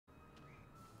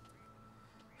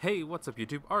Hey, what's up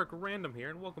YouTube? Arc Random here,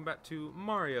 and welcome back to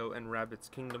Mario and Rabbids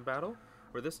Kingdom Battle,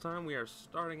 where this time we are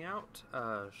starting out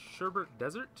Sherbet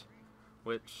Desert,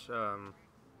 which,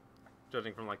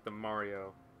 judging from like the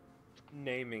Mario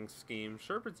naming scheme,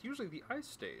 Sherbet's usually the ice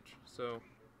stage, so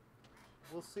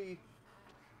we'll see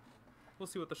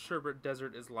what the Sherbet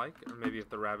Desert is like, or maybe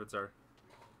if the Rabbids are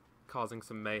causing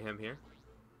some mayhem here.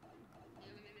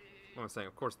 What I'm saying,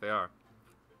 of course they are.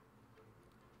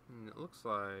 And it looks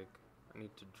like I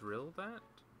need to drill that,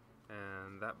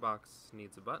 and that box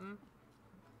needs a button.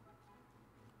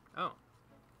 Oh.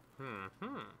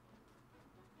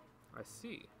 I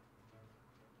see.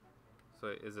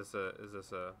 So is this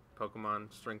a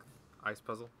Pokemon strength ice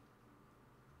puzzle?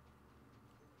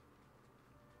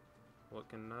 What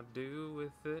can I do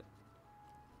with it?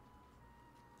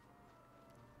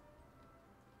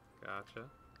 Gotcha.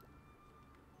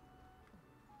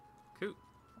 Cool.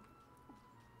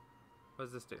 What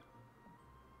does this do?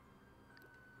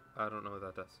 I don't know what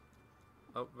that does.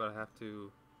 Oh, but I have to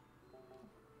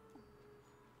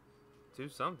do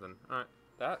something. Alright,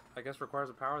 that, I guess, requires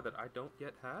a power that I don't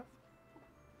yet have.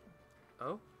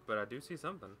 Oh, but I do see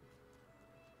something.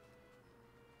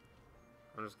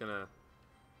 I'm just gonna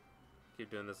keep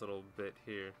doing this little bit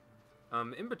here.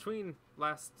 In between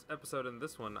last episode and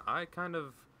this one, I kind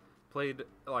of played,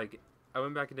 like, I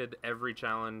went back and did every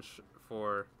challenge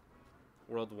for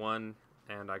World 1,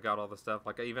 and I got all the stuff.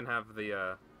 Like, I even have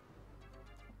the,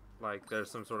 like, there's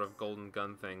some sort of golden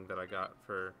gun thing that I got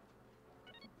for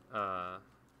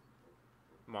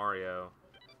Mario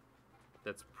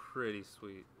that's pretty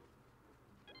sweet.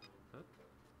 Huh?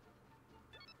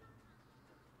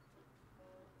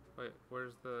 Wait,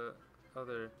 where's the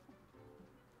other?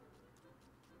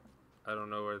 I don't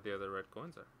know where the other red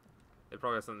coins are. It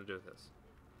probably has something to do with this.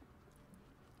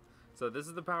 So this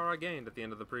is the power I gained at the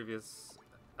end of the previous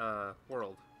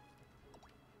world.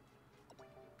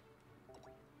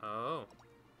 Oh.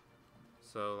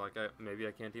 So, like, maybe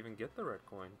I can't even get the red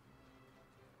coin.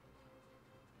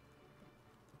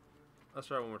 Let's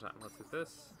try it one more time. Let's hit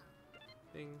this.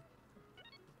 Ding.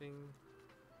 Ding.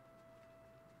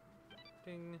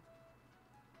 Ding.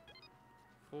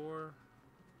 4.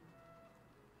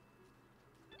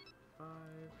 5.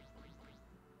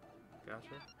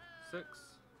 Gotcha. 6.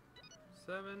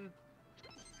 7.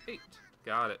 8.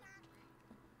 Got it.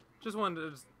 Just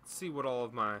wanted to see what all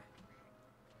of my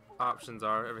options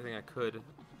are, everything I could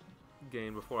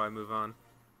gain before I move on.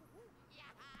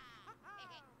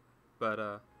 But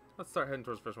let's start heading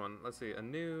towards the first one. Let's see, a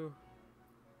new...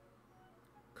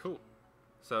 Cool.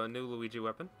 So a new Luigi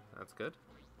weapon. That's good.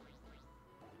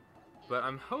 But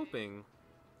I'm hoping,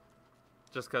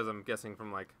 just because I'm guessing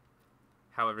from like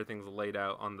how everything's laid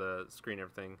out on the screen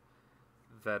and everything,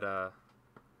 that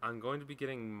I'm going to be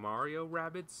getting Mario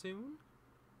Rabbids soon.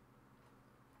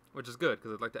 Which is good,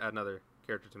 because I'd like to add another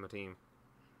character to my team.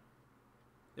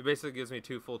 It basically gives me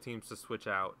 2 full teams to switch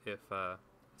out if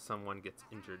someone gets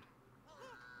injured.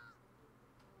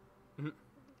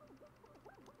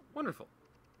 Wonderful.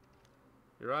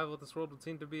 Your arrival at this world would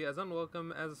seem to be as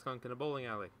unwelcome as a skunk in a bowling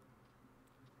alley.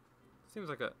 Seems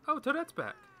like a... Oh, Toadette's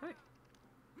back. Hey.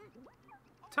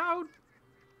 Toad!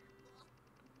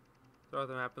 Throw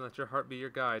the map and let your heart be your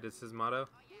guide is his motto.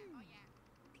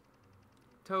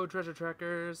 Toad treasure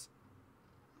trackers.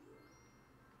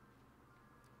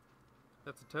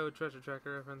 That's a Toad treasure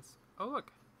tracker reference. Oh,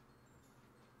 look.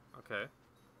 Okay.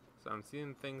 So I'm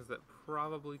seeing things that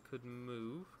probably could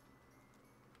move.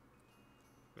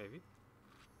 Maybe.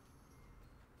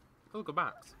 Oh, look, a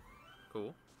box.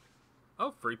 Cool.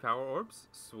 Oh, free power orbs.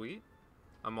 Sweet.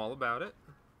 I'm all about it.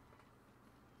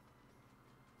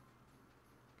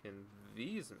 Can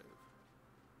these move?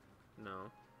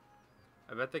 No.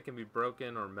 I bet they can be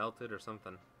broken or melted or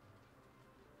something.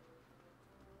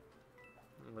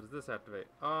 What does this activate?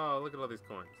 Oh, look at all these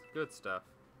coins. Good stuff.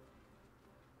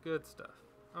 Good stuff.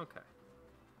 Okay.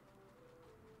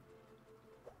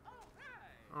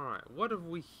 Alright, what have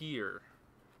we here?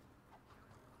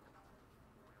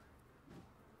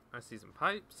 I see some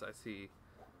pipes.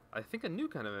 I think a new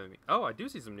kind of enemy. Oh, I do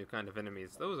see some new kind of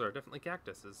enemies. Those are definitely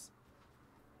cactuses.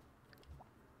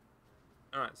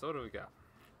 Alright, so what do we got?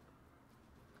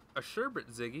 A Sherbet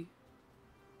Ziggy.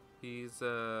 He's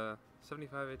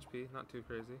 75 HP, not too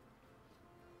crazy.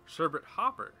 Sherbet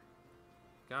Hopper.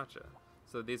 Gotcha.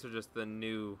 So these are just the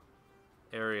new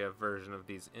area version of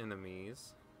these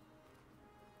enemies.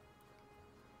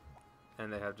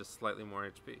 And they have just slightly more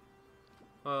HP.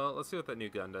 Well, let's see what that new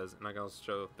gun does, and I can also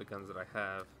show the guns that I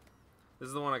have. This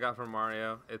is the one I got from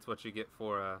Mario. It's what you get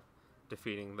for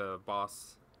defeating the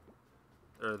boss,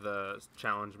 or the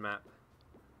challenge map.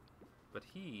 But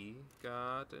he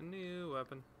got a new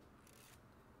weapon.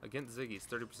 Against Ziggies,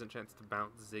 30% chance to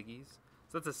bounce Ziggies.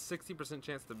 So that's a 60%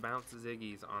 chance to bounce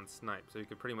Ziggies on Snipe. So you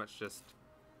could pretty much just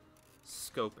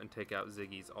scope and take out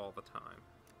Ziggies all the time.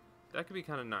 That could be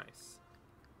kind of nice.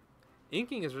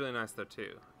 Inking is really nice though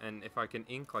too. And if I can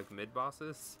ink like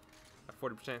mid-bosses, a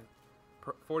 40%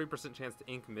 chance to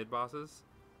ink mid-bosses.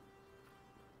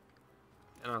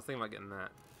 And I was thinking about getting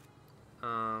that.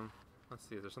 Let's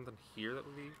see, is there something here that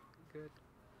would be good?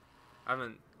 I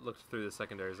haven't looked through the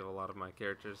secondaries of a lot of my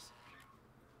characters.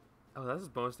 Oh, that's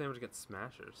bonus damage against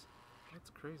smashers. That's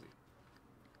crazy.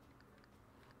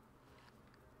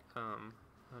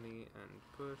 Honey and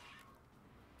push.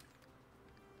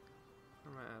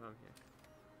 Where am I at on here?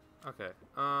 Okay.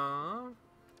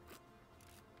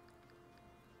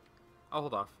 I'll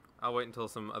hold off. I'll wait until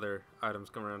some other items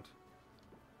come around.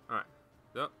 Alright.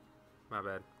 Oh, my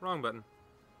bad. Wrong button.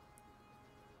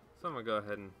 So I'm gonna go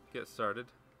ahead and get started.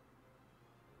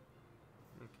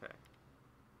 Okay.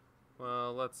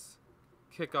 Well, let's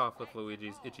kick off with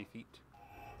Luigi's itchy feet.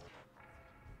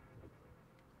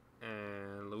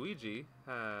 And Luigi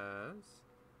has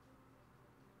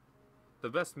the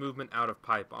best movement out of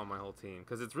pipe on my whole team,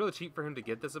 because it's really cheap for him to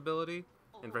get this ability,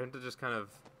 and for him to just kind of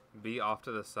be off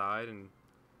to the side and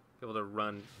be able to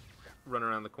run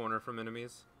around the corner from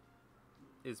enemies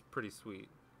is pretty sweet.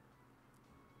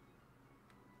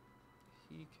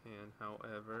 He can,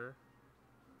 however,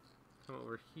 come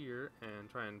over here and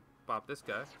try and bop this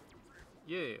guy.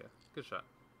 Yeah, good shot.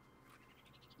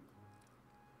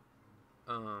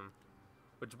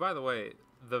 Which, by the way,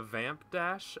 the Vamp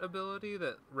Dash ability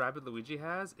that Rabbid Luigi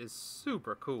has is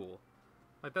super cool.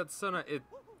 Like, that's so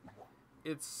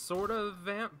it's sort of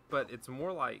Vamp, but it's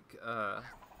more like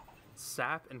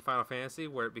Sap in Final Fantasy,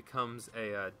 where it becomes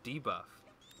a debuff.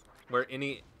 Where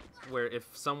if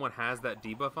someone has that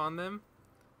debuff on them,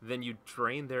 then you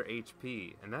drain their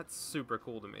HP, and that's super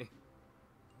cool to me.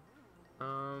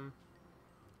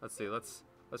 Let's see, let's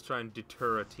try and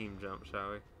deter a team jump,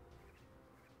 shall we?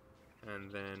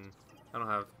 And then I don't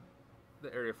have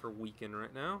the area for weaken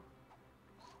right now.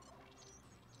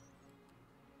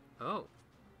 Oh,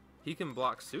 he can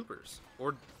block supers,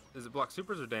 or is it block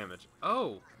supers or damage?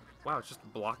 Oh, wow, it's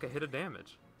just block a hit of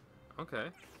damage. Okay.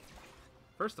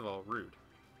 First of all, rude.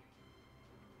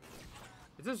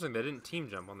 It's interesting they didn't team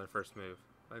jump on their first move.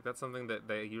 Like, that's something that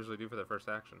they usually do for their first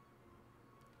action.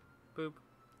 Boop.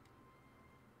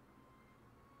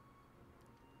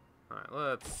 Alright,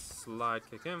 let's slide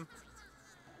kick him.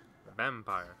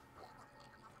 Vampire.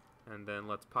 And then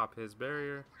let's pop his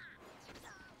barrier.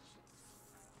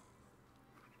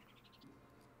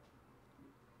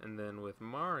 And then with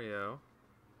Mario,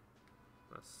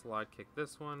 let's slide kick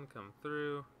this one, come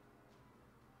through.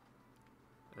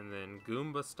 And then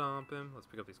Goomba stomp him. Let's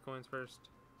pick up these coins first.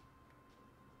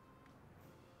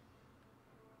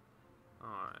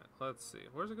 Alright, let's see.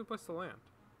 Where's a good place to land?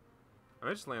 I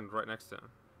may just land right next to him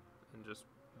and just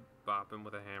bop him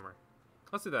with a hammer.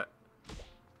 Let's do that.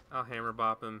 I'll hammer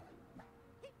bop him.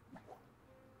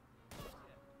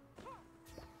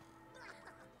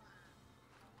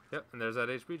 Yep, and there's that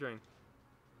HP drain.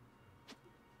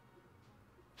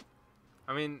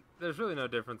 I mean, there's really no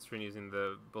difference between using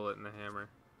the bullet and the hammer.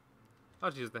 I'll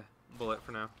just use the bullet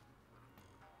for now.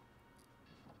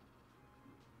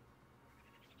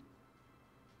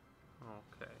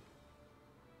 Okay.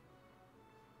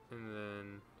 And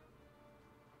then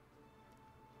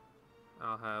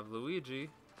I'll have Luigi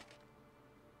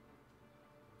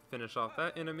finish off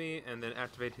that enemy and then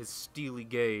activate his steely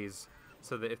gaze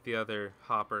so that if the other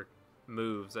hopper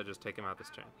moves, I just take him out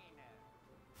this turn.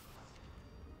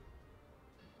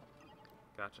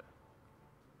 Gotcha.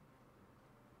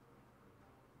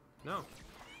 No.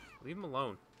 Leave him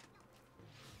alone.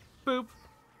 Boop!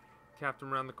 Capped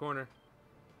him around the corner.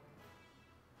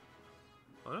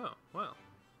 Oh no. Well.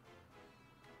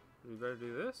 We better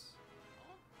do this?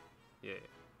 Yeah.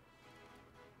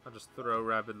 I'll just throw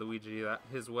Rabbid Luigi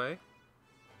his way.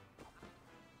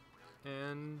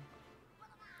 And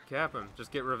cap him.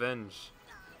 Just get revenge.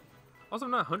 Also,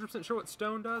 I'm not 100% sure what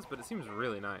stone does, but it seems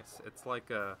really nice. It's like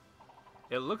a...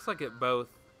 It looks like it both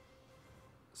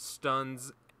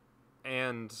stuns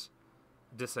and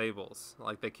disables.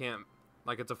 Like they can't...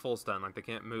 Like it's a full stun. Like they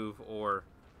can't move or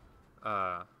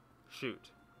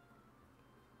shoot.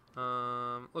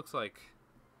 Looks like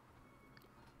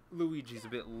Luigi's a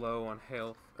bit low on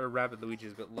health. Or Rabbid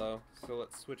Luigi's a bit low. So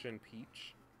let's switch in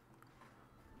Peach.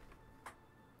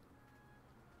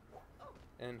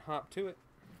 And hop to it.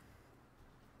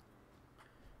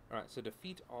 Alright, so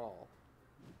defeat all.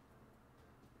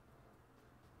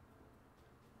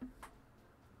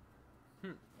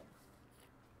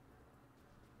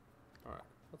 Alright,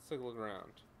 let's take a look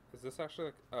around. Is this actually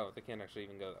like... Oh, they can't actually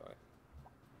even go that way.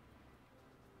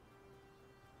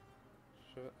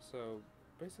 So,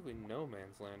 basically no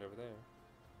man's land over there.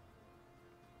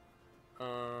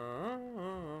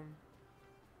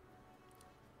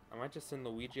 I might just send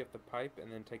Luigi up the pipe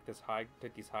and then take these high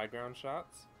ground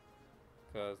shots,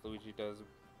 because Luigi is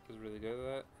really good at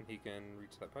that, and he can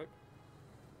reach that pipe.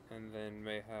 And then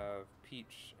may have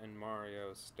Peach and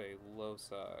Mario stay low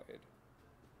side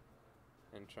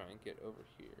and try and get over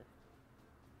here.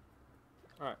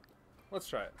 Alright, let's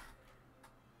try it.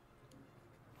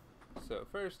 So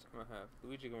first, I'm gonna have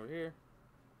Luigi go over here,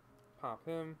 pop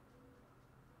him.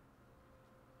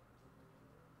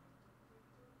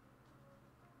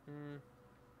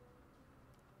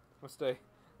 I'll stay.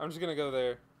 I'm just gonna go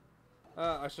there.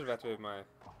 I should have activated my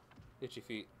itchy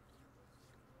feet.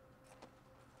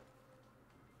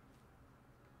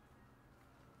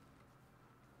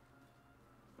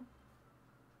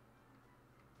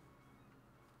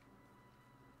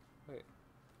 Wait.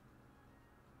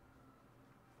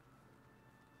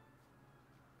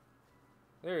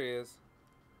 There he is.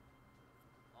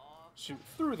 Shoot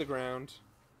through the ground.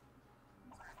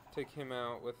 Take him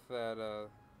out with that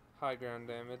high ground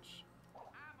damage.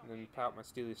 And then pout my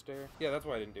Steely Stare. Yeah, that's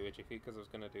why I didn't do Itchy Feet, because I was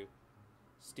going to do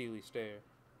Steely Stare.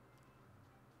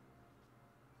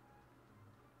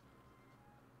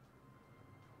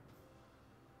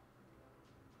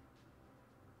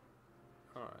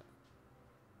 Alright.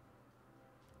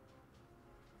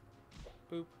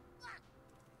 Boop.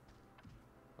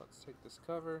 Let's take this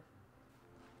cover.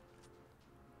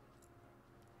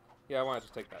 Yeah, I wanted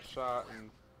to take that shot and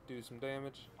do some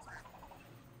damage.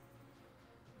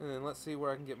 And then let's see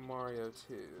where I can get Mario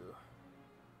to.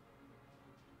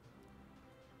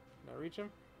 Can I reach him?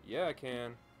 Yeah, I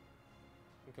can.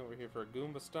 I can come over here for a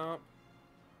Goomba Stomp.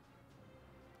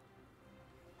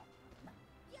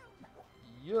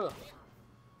 Yeah.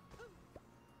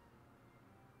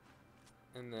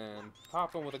 And then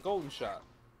pop him with a golden shot.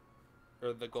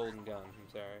 Or the golden gun, I'm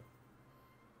sorry.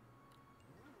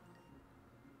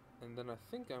 And then I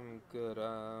think I'm good.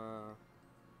 I'll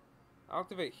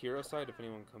activate Hero Sight if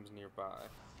anyone comes nearby.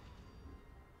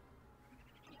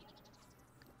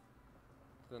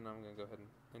 Then I'm gonna go ahead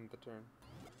and end the turn.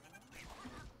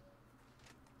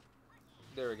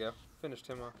 There we go. Finished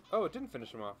him off. Oh, it didn't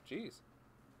finish him off. Jeez.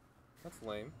 That's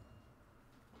lame.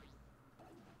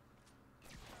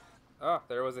 Ah,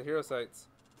 there was a Hero Sights.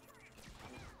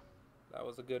 That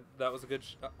was a good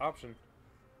option.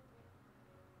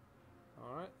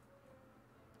 Alright.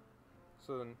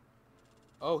 So then,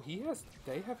 oh,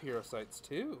 they have Hero Sights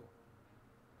too.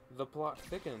 The plot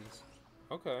thickens.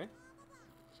 Okay.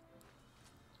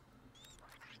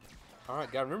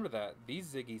 Alright, gotta remember that.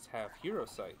 These Ziggies have Hero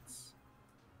Sights.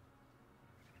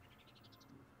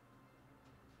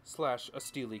 / a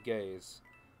Steely Gaze.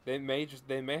 They may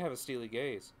have a Steely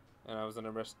Gaze. And I was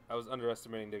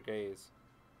underestimating their gaze.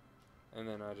 And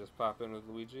then I just pop in with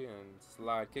Luigi and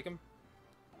slide kick him.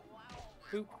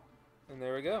 Boop. And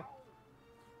there we go.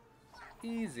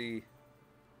 Easy.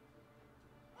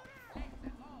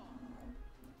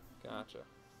 Gotcha.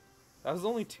 That was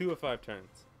only 2 of 5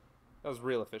 turns. That was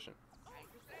real efficient.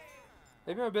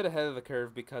 Maybe I'm a bit ahead of the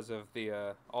curve because of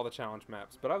the all the challenge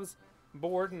maps, but I was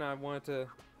bored and I wanted to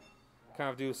kind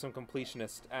of do some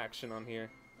completionist action on here.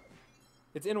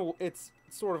 It's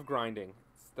sort of grinding.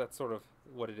 That's sort of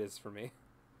what it is for me.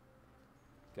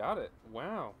 Got it.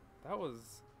 Wow. That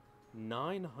was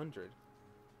 900.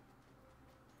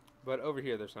 But over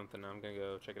here there's something. I'm gonna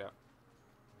go check it out.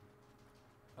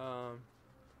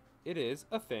 It is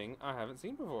a thing I haven't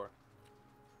seen before.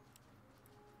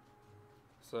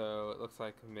 So it looks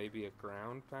like maybe a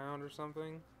ground pound or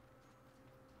something.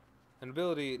 An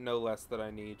ability no less that I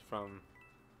need from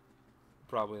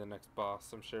probably the next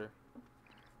boss, I'm sure.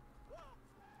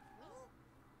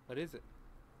 What is it?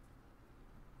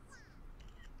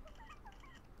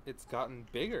 It's gotten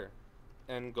bigger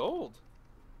and gold.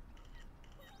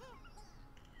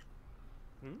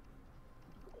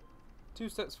 2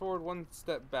 steps forward, 1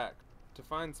 step back. To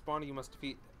find Spawny, you must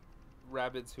defeat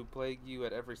Rabbids who plague you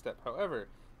at every step. However,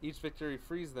 each victory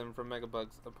frees them from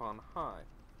Megabugs upon high.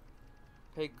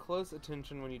 Pay close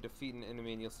attention when you defeat an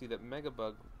enemy and you'll see that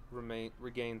Megabug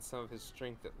regains some of his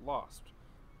strength it lost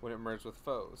when it merged with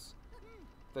foes.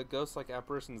 The ghost-like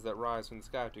apparitions that rise from the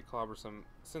sky to clobber some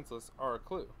senseless are a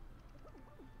clue.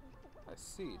 I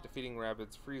see. Defeating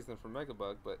Rabbids frees them from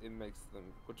Megabug, but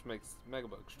which makes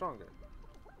Megabug stronger.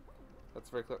 That's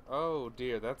very clear. Oh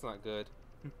dear, that's not good.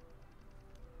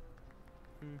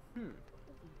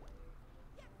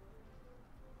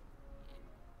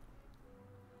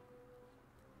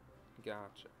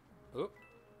 Gotcha. Oop.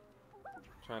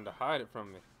 Trying to hide it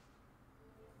from me.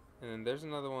 And then there's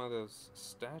another one of those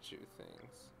statue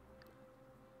things.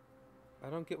 I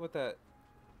don't get what that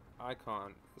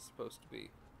icon is supposed to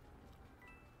be.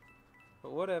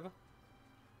 But whatever.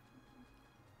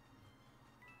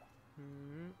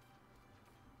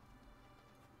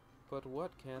 But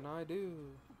what can I do?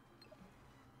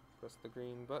 Press the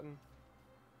green button.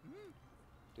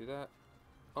 Do that.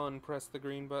 Unpress the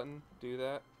green button. Do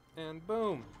that. And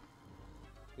boom!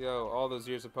 Yo, all those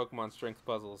years of Pokemon strength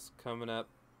puzzles coming up.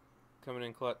 Coming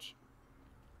in clutch.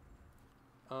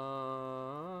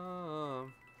 Oh,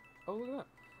 look at that.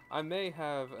 I may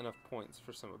have enough points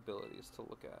for some abilities to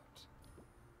look at.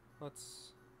 I'm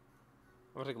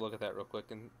gonna take a look at that real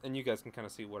quick, and you guys can kind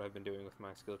of see what I've been doing with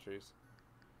my skill trees.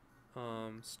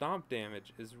 Stomp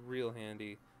damage is real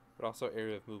handy, but also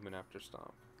area of movement after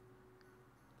stomp.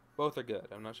 Both are good.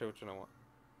 I'm not sure which one I want.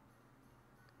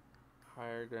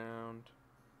 Higher ground.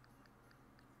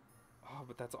 Oh,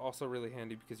 but that's also really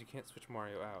handy because you can't switch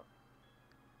Mario out.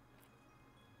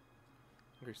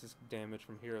 Increases damage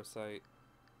from hero sight.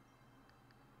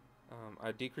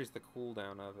 I decreased the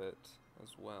cooldown of it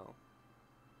as well.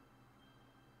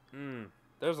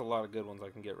 There's a lot of good ones I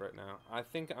can get right now. I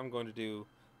think I'm going to do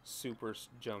super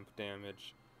jump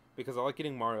damage because I like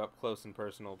getting Mario up close and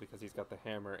personal because he's got the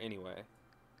hammer anyway.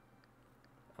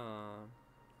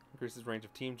 Increases range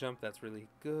of team jump. That's really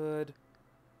good.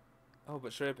 Oh,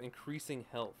 but straight up increasing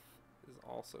health is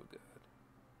also good.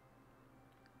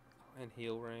 Oh, and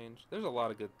heal range. There's a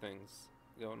lot of good things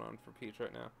going on for Peach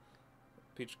right now.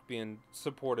 Peach being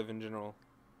supportive in general.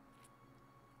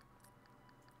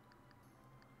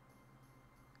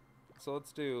 So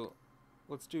let's do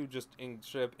just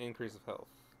straight up increase of health.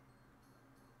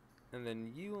 And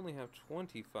then you only have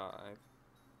 25,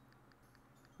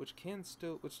 which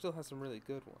still has some really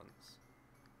good ones.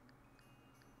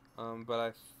 But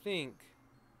I think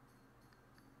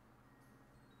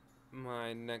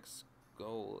my next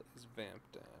goal is Vamp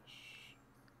Dash.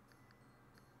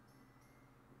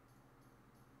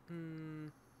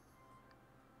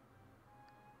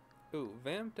 Ooh,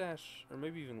 Vamp Dash, or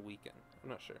maybe even Weaken. I'm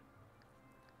not sure.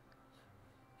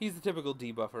 He's the typical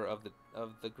debuffer of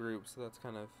the group, so that's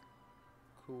kind of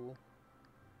cool.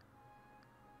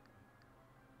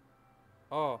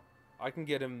 Oh, I can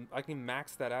get him. I can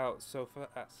max that out so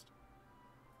fast.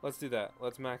 Let's do that.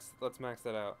 Let's max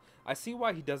that out. I see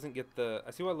why he doesn't get the.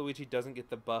 I see why Luigi doesn't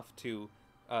get the buff to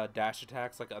dash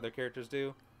attacks like other characters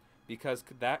do, because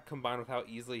that combined with how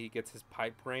easily he gets his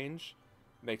pipe range,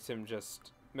 makes it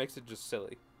just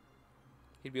silly.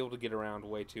 He'd be able to get around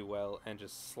way too well and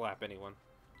just slap anyone,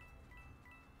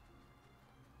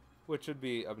 which would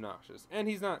be obnoxious. And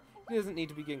he doesn't need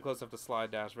to be getting close enough to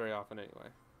slide dash very often anyway.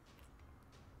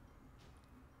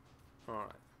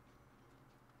 Alright.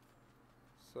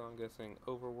 So I'm guessing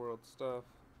overworld stuff.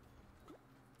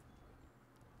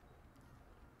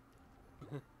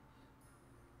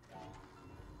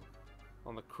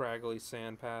 On the craggly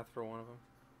sand path for one of them.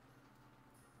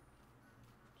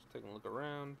 Just taking a look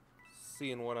around,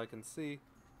 seeing what I can see.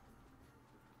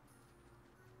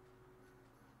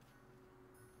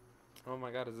 Oh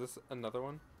my god, is this another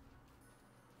one?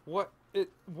 What?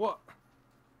 What?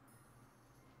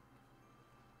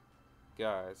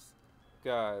 Guys.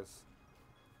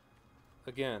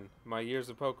 Again, my years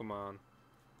of Pokemon.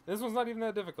 This one's not even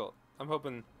that difficult. I'm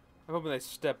hoping they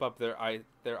step up their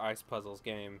ice puzzles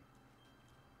game.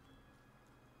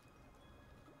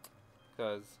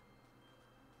 Cause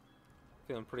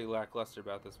feeling pretty lackluster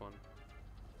about this one.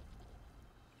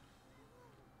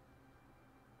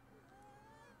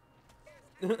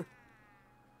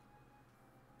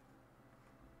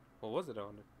 What was it, I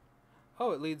wonder?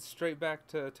 Oh, it leads straight back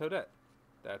to Toadette.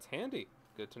 That's handy.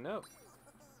 Good to know.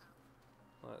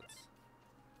 Let's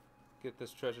get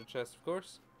this treasure chest, of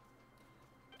course.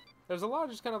 There's a lot of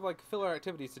just kind of like filler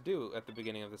activities to do at the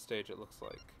beginning of the stage, it looks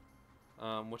like.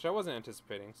 Which I wasn't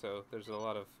anticipating, so there's a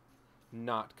lot of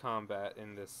not combat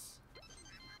in this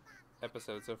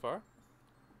episode so far.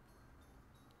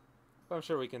 But I'm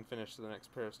sure we can finish the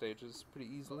next pair of stages pretty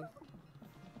easily.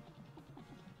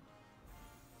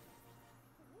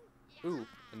 Ooh,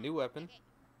 a new weapon.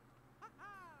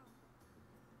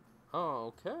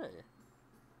 Oh, okay.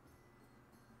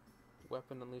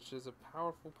 Weapon unleashes a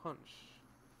powerful punch.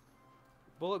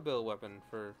 Bullet bill weapon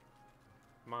for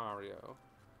Mario.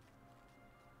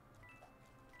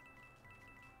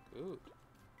 Good.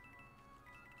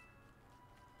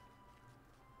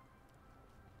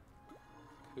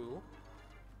 Cool.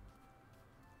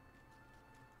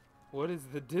 What is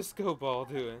the disco ball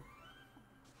doing?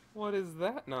 What is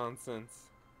that nonsense?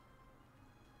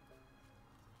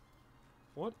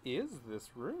 What is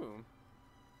this room?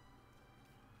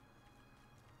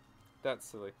 That's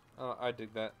silly. I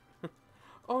dig that.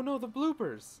 Oh no, the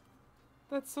bloopers!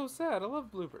 That's so sad. I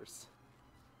love bloopers.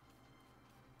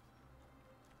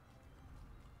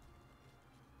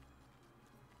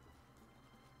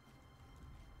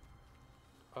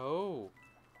 Oh,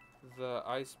 the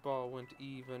ice ball went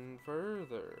even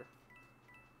further.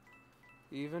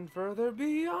 Even further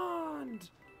beyond!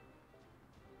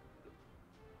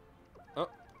 Oh.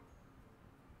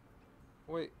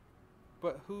 Wait,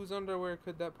 but whose underwear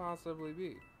could that possibly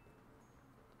be?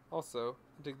 Also,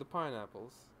 dig the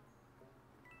pineapples.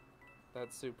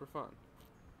 That's super fun.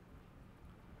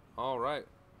 Alright.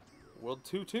 World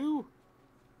 2-2!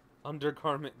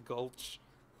 Undergarment Gulch.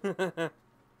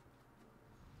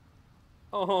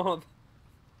 Oh,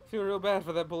 I feel real bad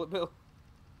for that bullet bill.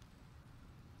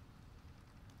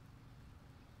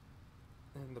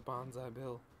 And the bonsai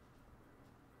bill.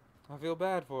 I feel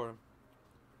bad for him.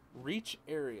 Reach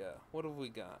area. What have we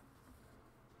got?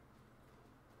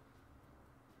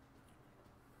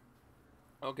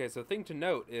 Okay, so thing to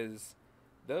note is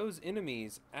those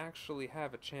enemies actually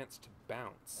have a chance to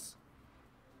bounce.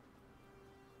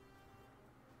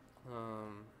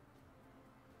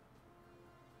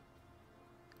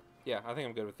 Yeah, I think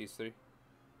I'm good with these three.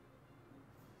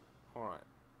 Alright.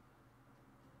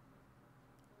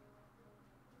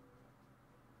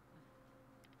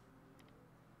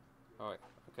 Oh, wait.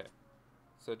 Okay.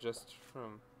 So just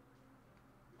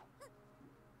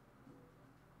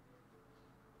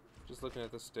looking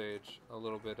at the stage, a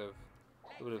little bit of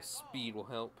speed will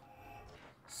help.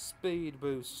 Speed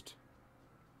boost.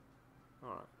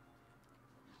 Alright.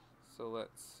 So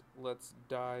let's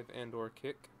dive and or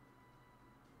kick.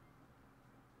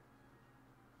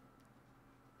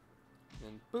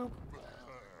 And boop.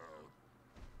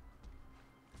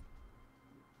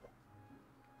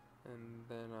 And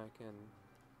then I can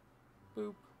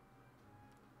boop.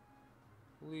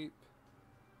 Leap.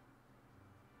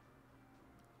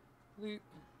 Leap.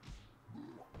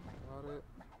 Got it.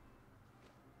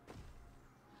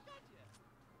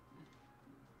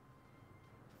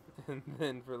 And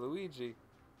then for Luigi.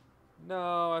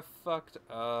 No, I fucked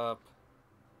up.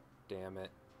 Damn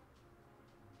it.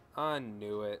 I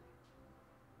knew it.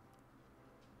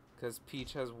 Because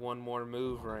Peach has one more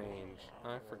move range.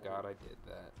 I forgot I did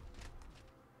that.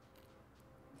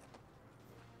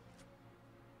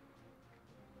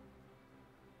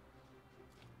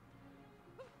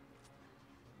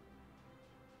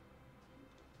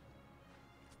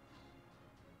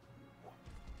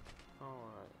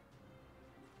 Alright.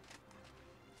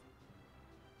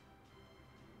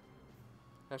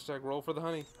 Hashtag roll for the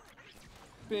honey.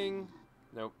 Bing.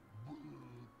 Nope.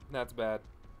 That's bad.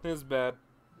 It's bad.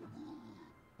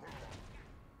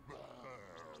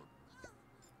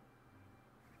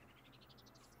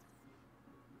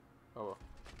 Oh well.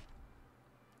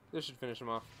 This should finish him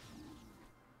off.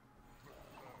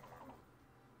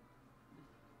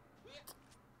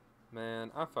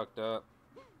 Man, I fucked up.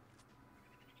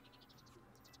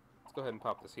 Let's go ahead and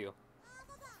pop this heal.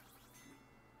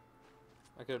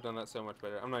 I could have done that so much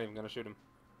better. I'm not even gonna shoot him.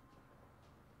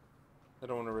 I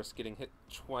don't want to risk getting hit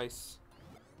twice.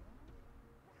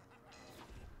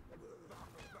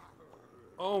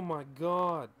 Oh my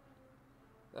god!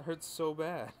 That hurts so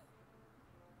bad.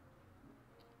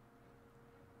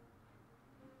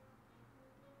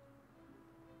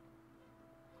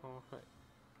 Alright.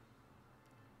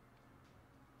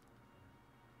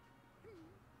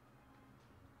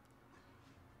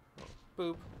 Oh,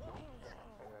 boop.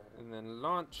 And then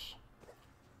launch.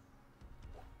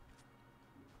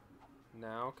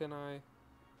 Now can I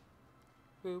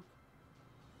boop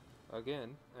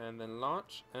again, and then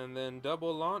launch, and then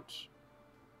double launch.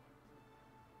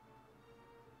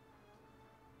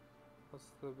 What's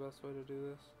the best way to do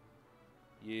this?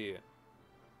 Yeah.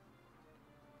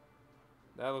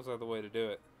 That looks like the way to do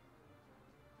it.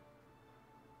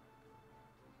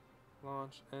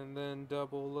 Launch, and then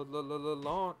double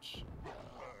launch.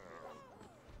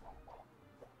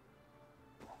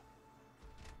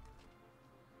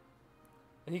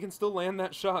 And he can still land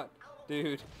that shot.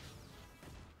 Dude.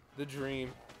 The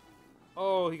dream.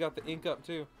 Oh, he got the ink up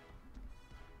too.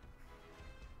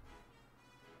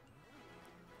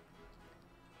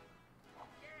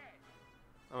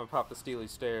 I'm gonna pop the Steely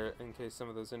Stare in case some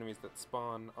of those enemies that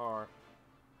spawn are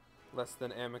less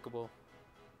than amicable.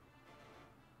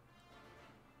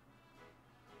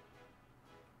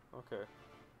 Okay.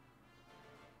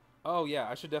 Oh yeah,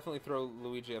 I should definitely throw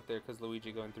Luigi up there because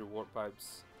Luigi going through warp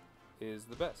pipes is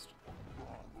the best.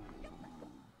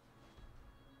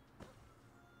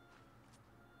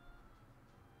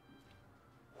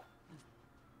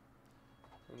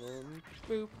 And then,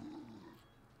 boop.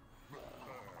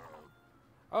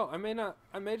 Oh, I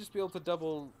may just be able to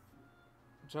double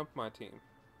jump my team.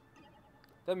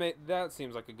 That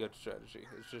seems like a good strategy.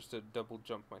 It's just to double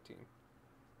jump my team.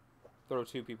 Throw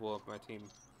 2 people up my team.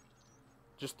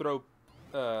 Just throw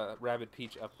Rabbid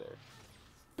Peach up there.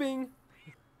 Bing!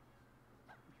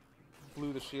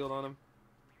 Blew the shield on him.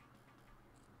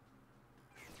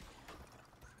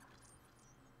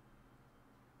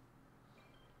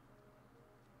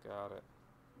 Got it.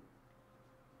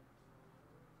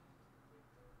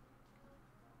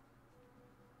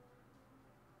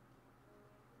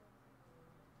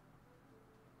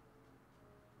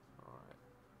 Alright.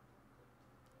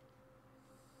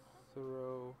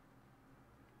 Throw.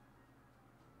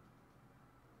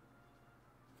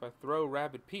 If I throw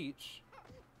Rabbid Peach,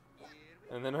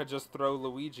 and then I just throw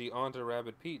Luigi onto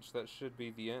Rabbid Peach, that should be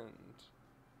the end.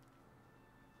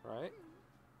 Right?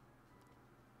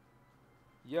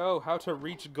 Yo, how to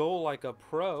reach goal like a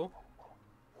pro.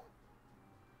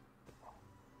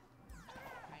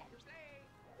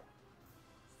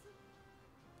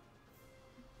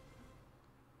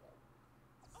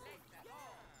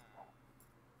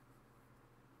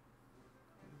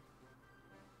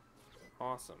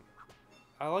 Awesome.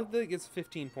 I like that it gets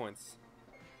 15 points.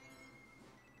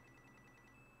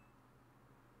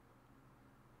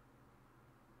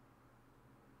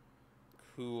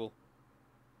 Cool.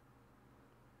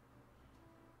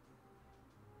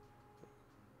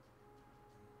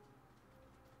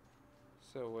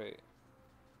 So wait.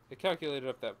 It calculated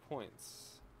up those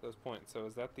points. So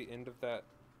is that the end of that?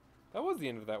 That was the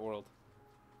end of that world.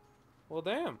 Well,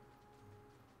 damn.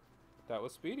 That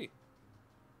was speedy.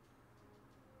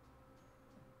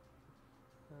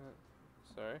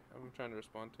 Sorry, I'm trying to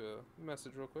respond to a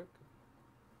message real quick.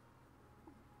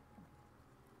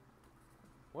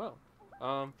 Well,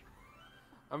 I'm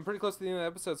pretty close to the end of the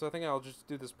episode, so I think I'll just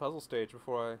do this puzzle stage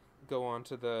before I go on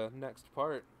to the next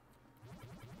part.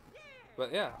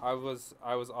 But yeah, I was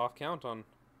off count on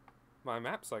my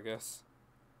maps, I guess.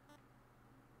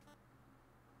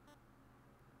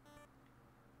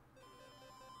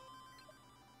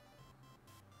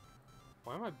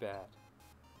 Why am I bad?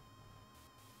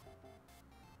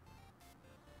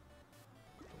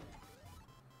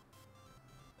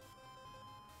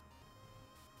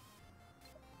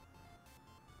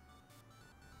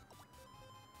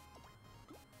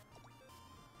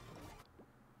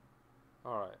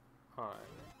 Alright,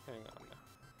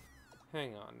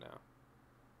 hang on now.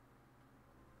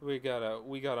 We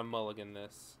gotta mulligan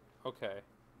this. Okay.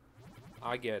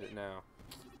 I get it now.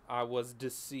 I was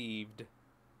deceived.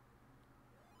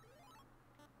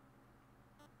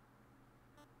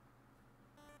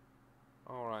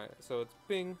 Alright, so it's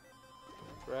bing.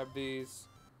 Grab these.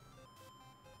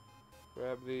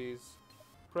 Grab these.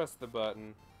 Press the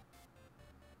button.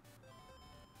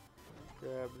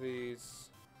 Grab these.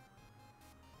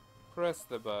 Press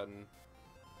the button.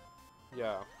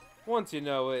 Yeah. Once you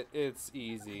know it, it's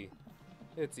easy.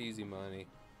 It's easy money.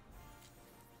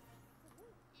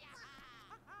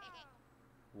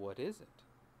 What is it?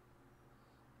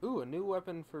 Ooh, a new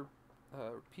weapon for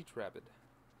Peach Rabbid.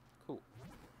 Cool.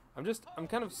 I'm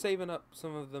kind of saving up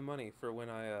some of the money for when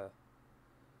I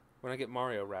get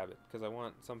Mario Rabbid, because I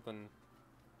want to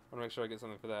make sure I get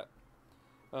something for that.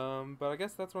 But I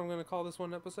guess that's what I'm going to call this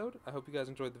one episode. I hope you guys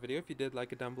enjoyed the video. If you did,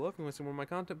 like it down below. If you want to see more of my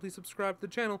content, please subscribe to the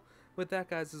channel. With that,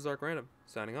 guys, this is Arc Random,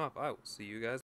 signing off. I will see you guys.